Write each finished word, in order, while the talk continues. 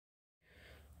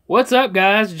What's up,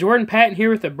 guys? Jordan Patton here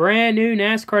with a brand new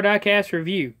NASCAR diecast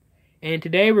review. And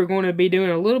today we're going to be doing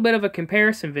a little bit of a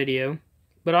comparison video,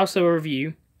 but also a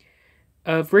review,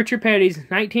 of Richard Petty's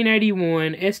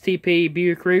 1981 STP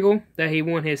Buick Regal that he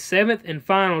won his 7th and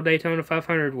final Daytona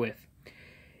 500 with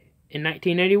in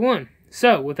 1981.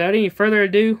 So, without any further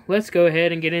ado, let's go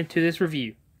ahead and get into this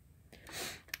review.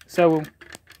 So,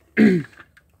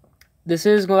 this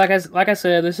is, like I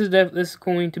said, this is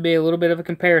going to be a little bit of a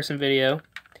comparison video.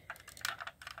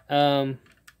 I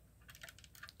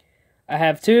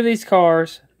have two of these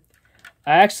cars.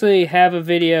 I actually have a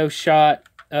video shot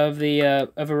of a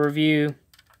review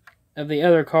of the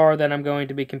other car that I'm going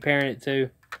to be comparing it to,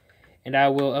 and I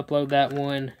will upload that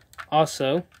one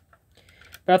also.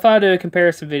 But I thought I'd do a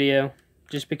comparison video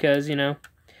just because, you know,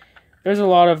 there's a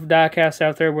lot of diecasts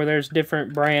out there where there's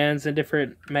different brands and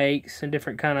different makes and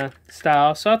different kind of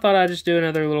styles. So I thought I'd just do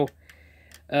another little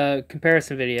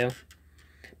comparison video.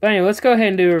 But anyway, let's go ahead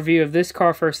and do a review of this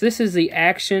car first. This is the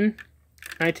Action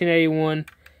 1981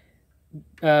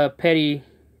 Petty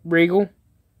Regal,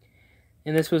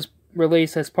 and this was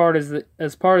released as part of the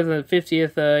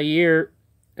 50th year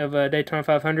of Daytona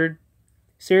 500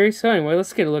 series. So anyway,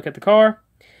 let's get a look at the car.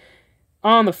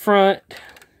 On the front,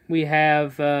 we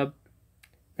have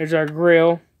there's our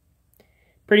grille,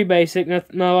 pretty basic,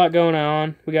 not a lot going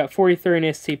on. We got 43 and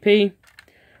STP.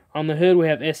 On the hood, we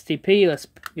have STP. Let's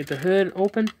get the hood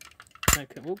open.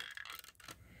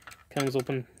 Comes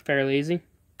open fairly easy.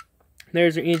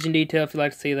 There's your engine detail if you'd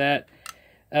like to see that.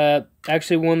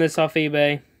 Actually won this off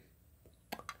eBay.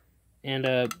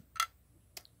 And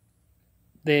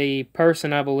the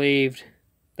person, I believed,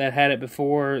 that had it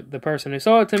before, the person who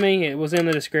sold it to me, it was in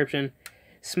the description,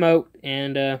 smoked,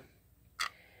 and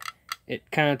it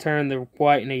kind of turned the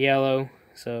white into yellow,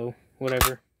 so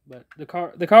whatever. But the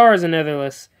car is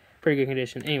nevertheless pretty good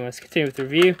condition. Anyway, let's continue with the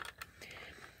review.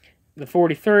 The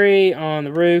 43 on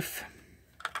the roof.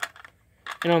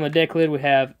 And on the deck lid we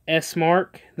have S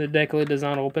mark. The deck lid does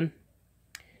not open.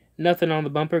 Nothing on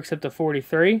the bumper except the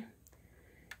 43. And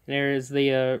there is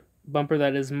the bumper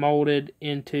that is molded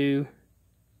into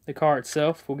the car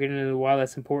itself. We'll get into why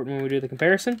that's important when we do the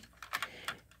comparison.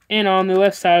 And on the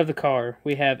left side of the car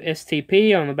we have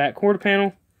STP on the back quarter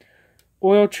panel.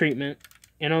 Oil treatment.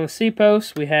 And on the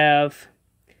C-post we have,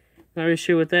 not really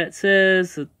sure what that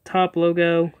says, the top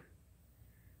logo.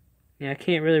 Yeah, I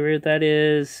can't really read what that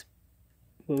is.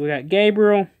 But we got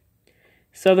Gabriel,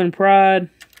 Southern Pride,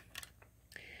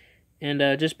 and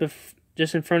just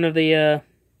in front of the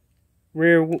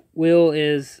rear wheel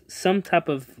is some type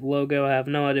of logo. I have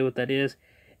no idea what that is.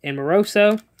 And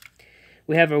Moroso.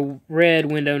 We have a red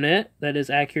window net that is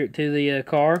accurate to the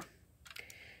car.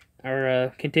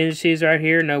 Our contingencies right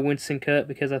here, no Winston cut,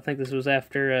 because I think this was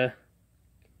after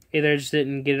either I just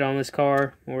didn't get it on this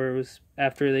car, or it was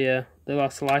after they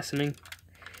lost the licensing.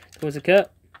 It was a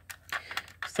cut.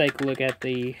 Let's take a look at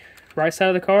the right side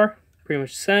of the car. Pretty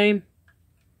much the same.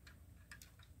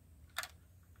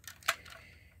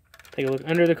 Take a look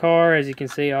under the car. As you can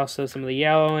see, also some of the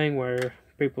yellowing where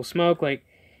people smoke. Like,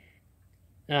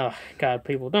 oh God,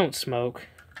 people, don't smoke.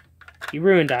 You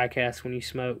ruin diecast when you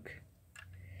smoke.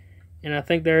 And I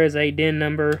think there is a DIN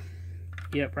number.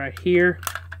 Yep, right here.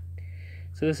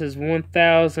 So this is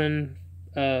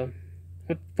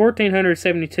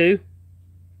 1472.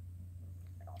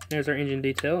 There's our engine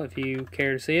detail if you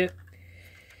care to see it.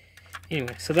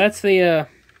 Anyway, so that's the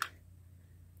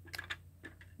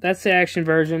Action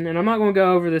version, and I'm not going to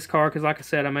go over this car because, like I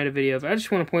said, I made a video of it. I just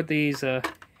want to point these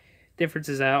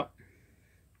differences out.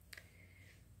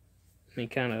 Let me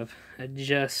kind of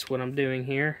adjust what I'm doing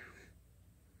here.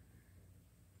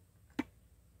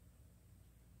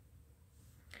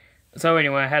 So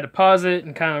anyway, I had to pause it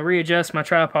and kind of readjust my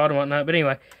tripod and whatnot. But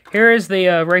anyway, here is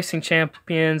the Racing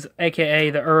Champions, aka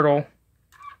the ertl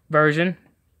version.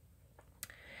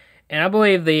 And I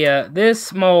believe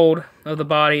this mold of the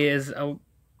body is the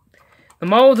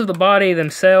molds of the body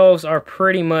themselves are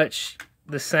pretty much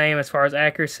the same as far as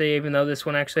accuracy, even though this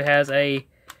one actually has a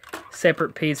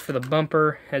separate piece for the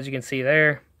bumper, as you can see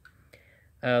there.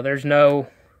 There's no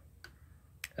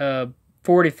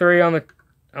 43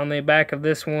 on the back of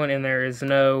this one, and there is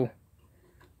no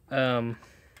I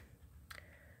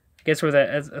guess where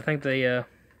I think where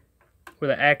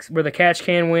the catch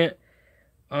can went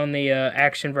on the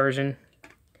Action version.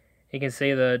 You can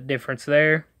see the difference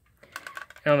there.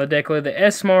 And on the deck lid, the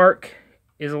S mark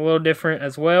is a little different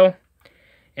as well.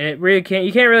 And you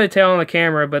can't really tell on the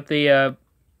camera, but the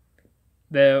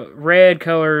red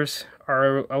colors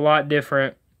are a lot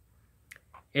different.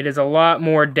 It is a lot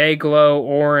more day glow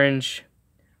orange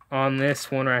on this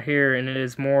one right here, and it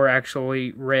is more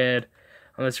actually red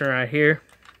on this one right here.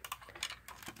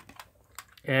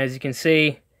 And as you can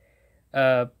see,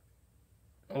 a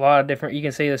lot of different, you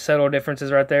can see the subtle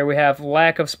differences right there. We have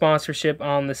lack of sponsorship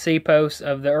on the C-post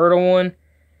of the ertl one,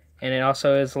 and it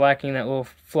also is lacking that little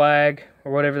flag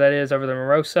or whatever that is over the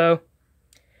Moroso.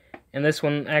 And this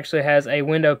one actually has a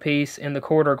window piece in the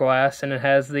quarter glass, and it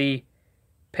has the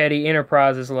Petty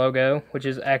Enterprises logo, which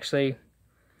is actually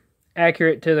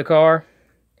accurate to the car,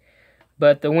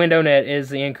 but the window net is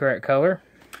the incorrect color.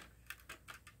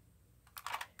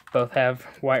 Both have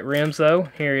white rims though.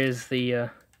 Here is the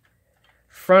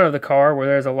front of the car, where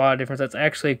there's a lot of difference. That's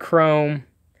actually chrome,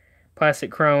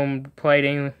 plastic chrome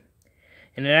plating,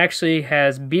 and it actually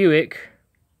has Buick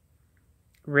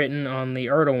written on the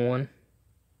ertl one,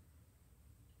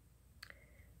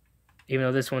 even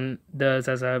though this one does,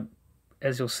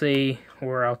 as you'll see,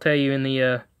 or I'll tell you in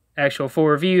the actual full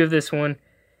review of this one,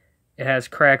 it has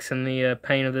cracks in the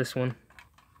paint of this one,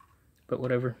 but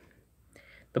whatever.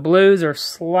 The blues are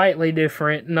slightly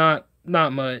different, not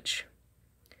much,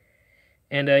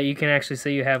 and you can actually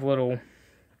see you have little,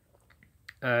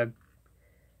 I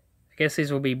guess these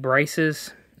will be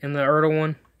braces in the ertl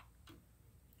one.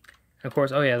 Of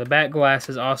course, oh yeah, the back glass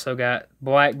has also got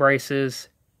black braces,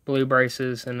 blue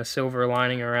braces, and a silver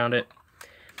lining around it.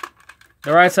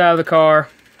 The right side of the car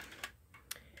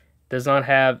does not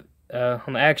have,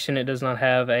 on the Action, it does not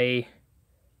have a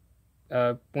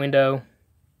window.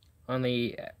 On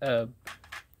the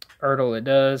ertl, it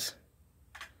does.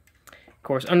 Of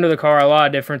course, under the car, a lot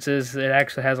of differences. It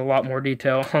actually has a lot more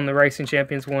detail on the Racing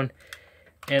Champions one.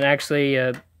 And actually,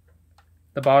 the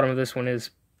bottom of this one is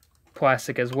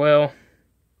plastic as well.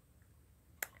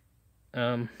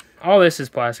 All this is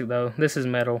plastic though. This is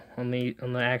metal on the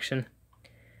Action.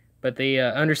 But the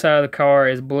underside of the car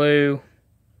is blue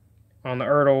on the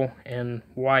ertl and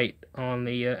white on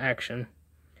the Action,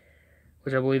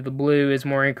 which I believe the blue is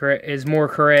more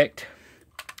correct.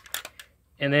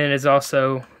 And then it's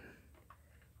also, I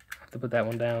have to put that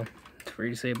one down for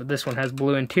you to see, but this one has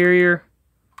blue interior,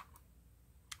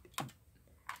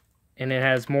 and it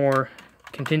has more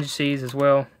contingencies as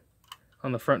well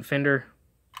on the front fender.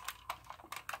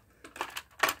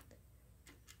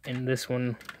 And this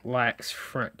one lacks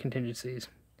front contingencies.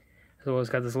 So it's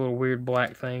got this little weird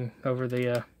black thing over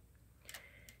the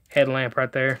headlamp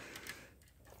right there.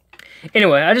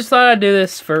 Anyway, I just thought I'd do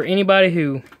this for anybody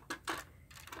who...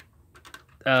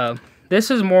 this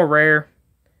is more rare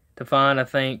to find, I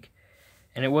think.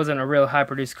 And it wasn't a real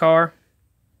high-produced car.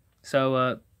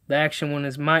 So the Action one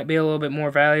might be a little bit more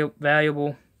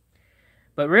valuable.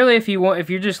 But really, if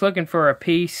you're just looking for a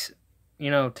piece,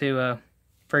 you know,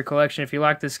 for a collection, if you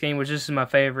like this scheme, which this is my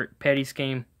favorite Petty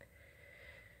scheme,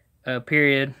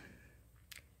 period.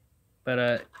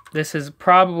 But this is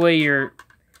probably your...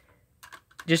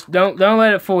 Just don't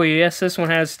let it fool you. Yes, this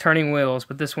one has turning wheels,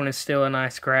 but this one is still a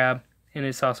nice grab, and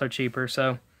it's also cheaper.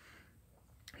 So,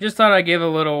 just thought I'd give a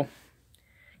little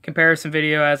comparison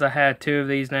video, as I had two of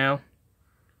these now.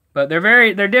 But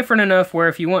they're different enough where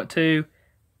if you want to,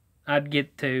 I'd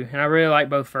get two, and I really like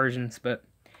both versions. But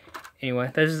anyway,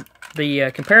 this is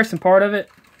the comparison part of it.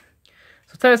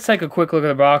 So let's take a quick look at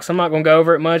the box. I'm not going to go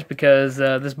over it much because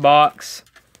this box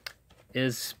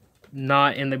is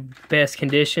not in the best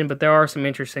condition, but there are some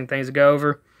interesting things to go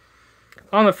over.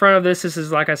 On the front of this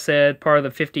is, like I said, part of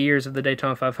the 50 years of the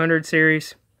Daytona 500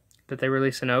 series that they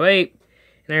released in 2008. And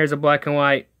there's a black and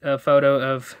white photo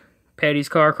of Petty's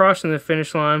car crossing the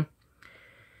finish line,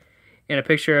 and a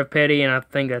picture of Petty, and I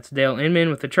think that's Dale Inman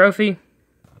with the trophy.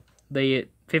 The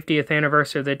 50th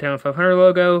anniversary of the Daytona 500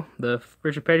 logo, the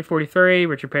Richard Petty 43,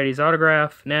 Richard Petty's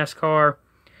autograph, NASCAR,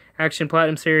 Action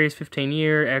Platinum Series,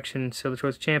 15-year, Action Silver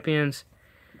Choice Champions,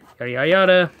 yada yada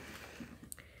yada.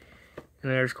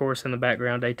 And there's, of course, in the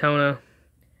background, Daytona.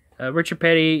 Richard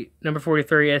Petty, number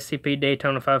 43, STP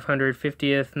Daytona 500,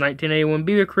 50th, 1981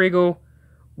 Buick Regal,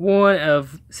 one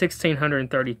of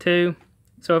 1,632.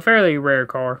 So a fairly rare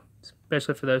car,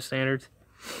 especially for those standards.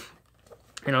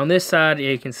 And on this side,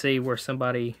 you can see where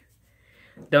somebody,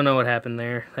 don't know what happened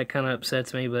there. That kind of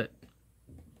upsets me, but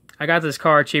I got this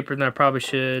car cheaper than I probably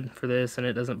should for this, and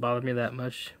it doesn't bother me that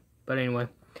much. But anyway,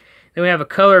 then we have a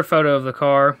color photo of the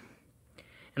car.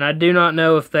 And I do not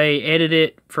know if they edit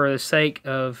it for the sake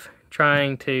of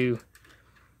trying to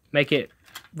make it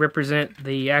represent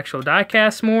the actual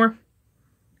diecast more.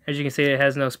 As you can see, it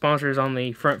has no sponsors on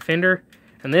the front fender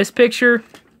in this picture.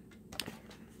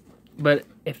 But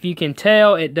if you can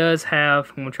tell, it does have,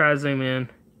 I'm going to try to zoom in,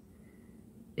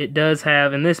 it does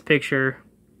have, in this picture,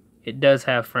 it does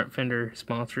have front fender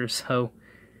sponsors. So,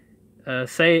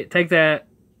 take that,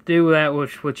 do with that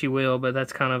what you will, but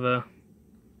that's kind of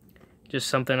just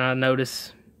something I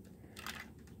noticed.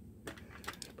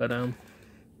 But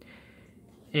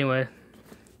anyway,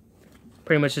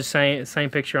 pretty much the same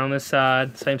picture on this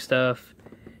side, same stuff.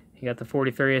 You got the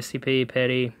 43 STP,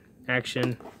 petty,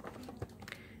 action.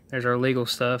 There's our legal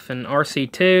stuff. And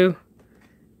RC2,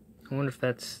 I wonder if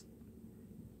that's,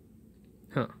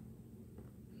 I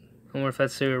wonder if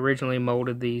that's who originally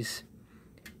molded these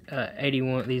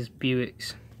 81, these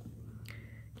Buicks.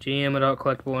 GM adult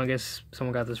collectible, I guess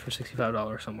someone got this for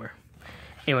 $65 somewhere.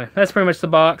 Anyway, that's pretty much the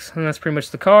box, and that's pretty much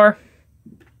the car.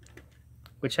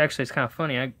 Which actually is kind of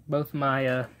funny. Both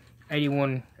my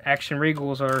 81 Action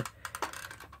Regals are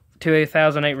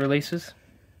 2008 releases.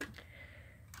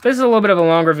 This is a little bit of a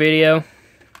longer video.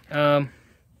 But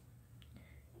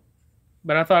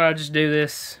I thought I'd just do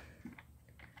this.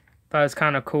 Thought it was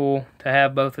kind of cool to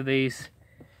have both of these.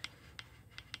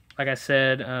 Like I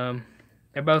said,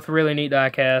 they're both really neat die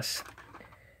casts.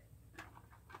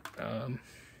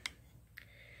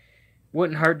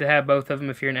 Wouldn't hurt to have both of them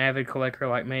if you're an avid collector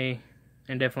like me.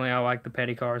 And definitely I like the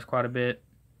petty cars quite a bit.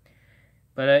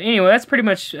 But anyway, that's pretty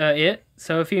much it.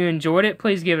 So if you enjoyed it,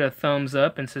 please give it a thumbs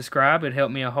up and subscribe. It'd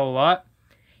help me a whole lot.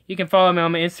 You can follow me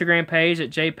on my Instagram page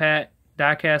at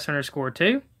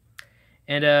jpatdiecast_2.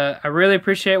 And I really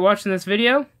appreciate watching this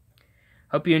video.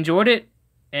 Hope you enjoyed it.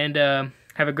 And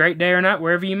have a great day or night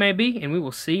wherever you may be. And we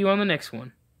will see you on the next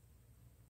one.